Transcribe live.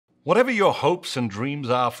Whatever your hopes and dreams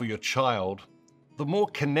are for your child, the more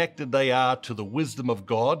connected they are to the wisdom of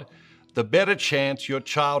God, the better chance your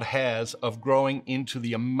child has of growing into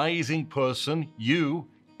the amazing person you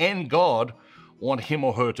and God want him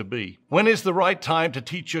or her to be. When is the right time to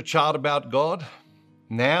teach your child about God?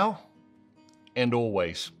 Now and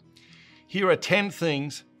always. Here are 10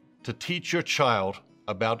 things to teach your child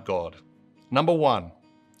about God. Number 1,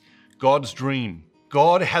 God's dream.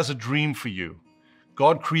 God has a dream for you.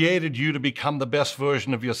 God created you to become the best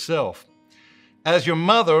version of yourself. As your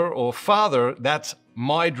mother or father, that's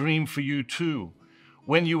my dream for you too.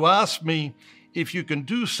 When you ask me if you can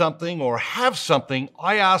do something or have something,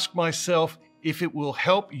 I ask myself if it will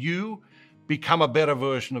help you become a better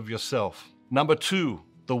version of yourself. Number 2,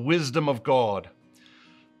 the wisdom of God.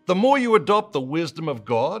 The more you adopt the wisdom of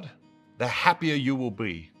God, the happier you will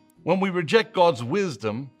be. When we reject God's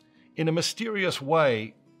wisdom, in a mysterious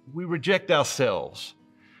way, we reject ourselves.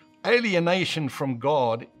 Alienation from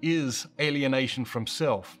God is alienation from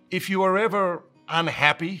self. If you are ever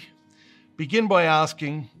unhappy, begin by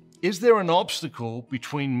asking, is there an obstacle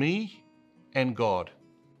between me and God?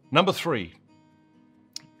 Number 3,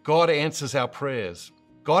 God answers our prayers.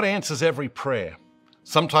 God answers every prayer,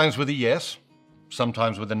 sometimes with a yes,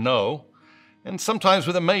 sometimes with a no, and sometimes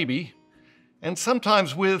with a maybe, and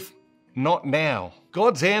sometimes with not now.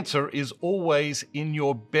 God's answer is always in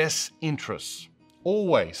your best interests.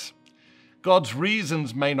 Always. God's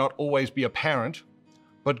reasons may not always be apparent,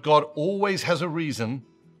 but God always has a reason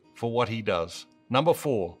for what he does. Number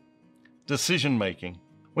 4, decision making.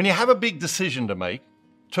 When you have a big decision to make,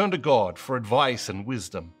 turn to God for advice and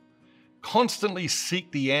wisdom. Constantly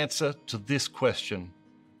seek the answer to this question: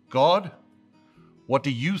 God, what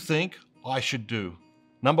do you think I should do?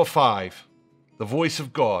 Number 5, the voice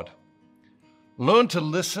of God. Learn to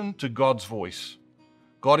listen to God's voice.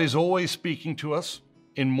 God is always speaking to us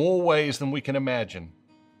in more ways than we can imagine.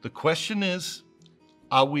 The question is,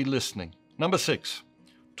 are we listening? Number 6,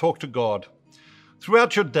 talk to God.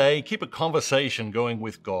 Throughout your day, keep a conversation going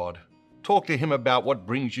with God. Talk to him about what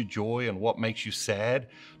brings you joy and what makes you sad.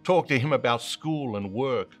 Talk to him about school and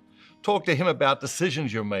work. Talk to him about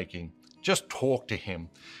decisions you're making. Just talk to him.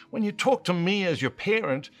 When you talk to me as your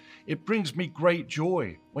parent, it brings me great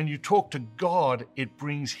joy. When you talk to God, it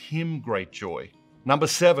brings him great joy. Number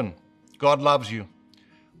 7, God loves you.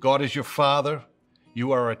 God is your Father.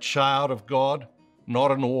 You are a child of God,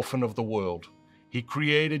 not an orphan of the world. He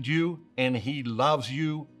created you and he loves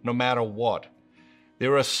you no matter what.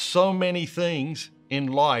 There are so many things in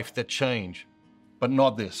life that change, but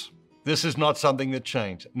not this. This is not something that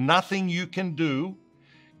changes. Nothing you can do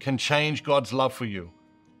can change God's love for you,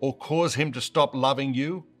 or cause him to stop loving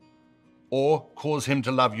you, or cause him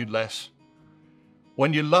to love you less.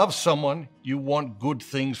 When you love someone, you want good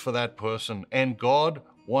things for that person, and God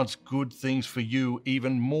wants good things for you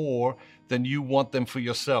even more than you want them for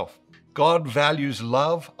yourself. God values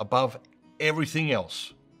love above everything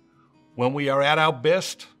else. When we are at our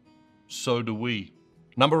best, so do we.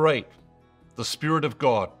 Number 8, the Spirit of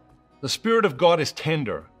God. The Spirit of God is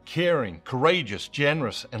tender, caring, courageous,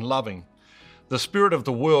 generous, and loving. The spirit of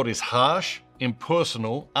the world is harsh,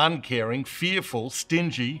 impersonal, uncaring, fearful,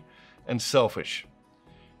 stingy, and selfish.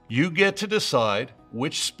 You get to decide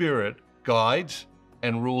which spirit guides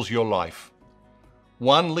and rules your life.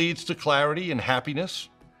 One leads to clarity and happiness,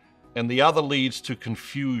 and the other leads to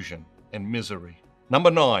confusion and misery. Number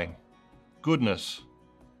 9, goodness.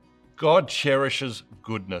 God cherishes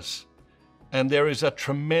goodness, and there is a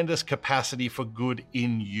tremendous capacity for good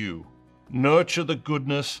in you. Nurture the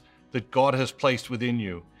goodness that God has placed within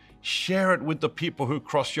you. Share it with the people who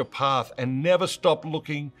cross your path, and never stop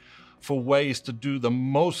looking for ways to do the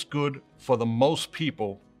most good for the most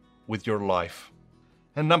people with your life.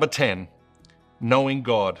 And number 10, knowing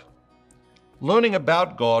God. Learning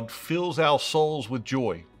about God fills our souls with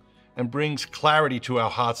joy and brings clarity to our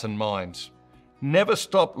hearts and minds. Never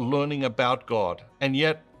stop learning about God. And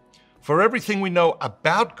yet, for everything we know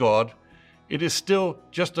about God, it is still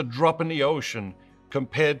just a drop in the ocean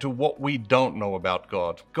compared to what we don't know about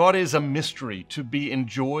God. God is a mystery to be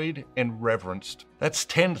enjoyed and reverenced. That's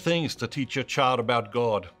 10 things to teach your child about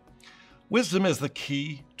God. Wisdom is the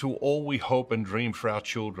key to all we hope and dream for our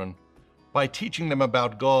children. By teaching them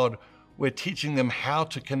about God, we're teaching them how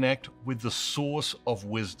to connect with the source of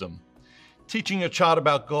wisdom. Teaching a child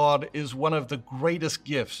about God is one of the greatest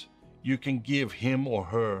gifts you can give him or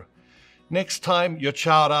her. Next time your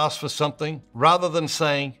child asks for something, rather than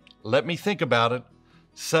saying, "Let me think about it,"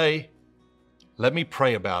 say, "Let me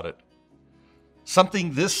pray about it."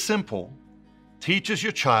 Something this simple teaches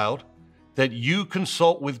your child that you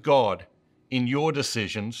consult with God in your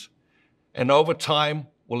decisions, and over time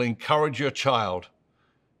will encourage your child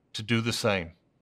to do the same.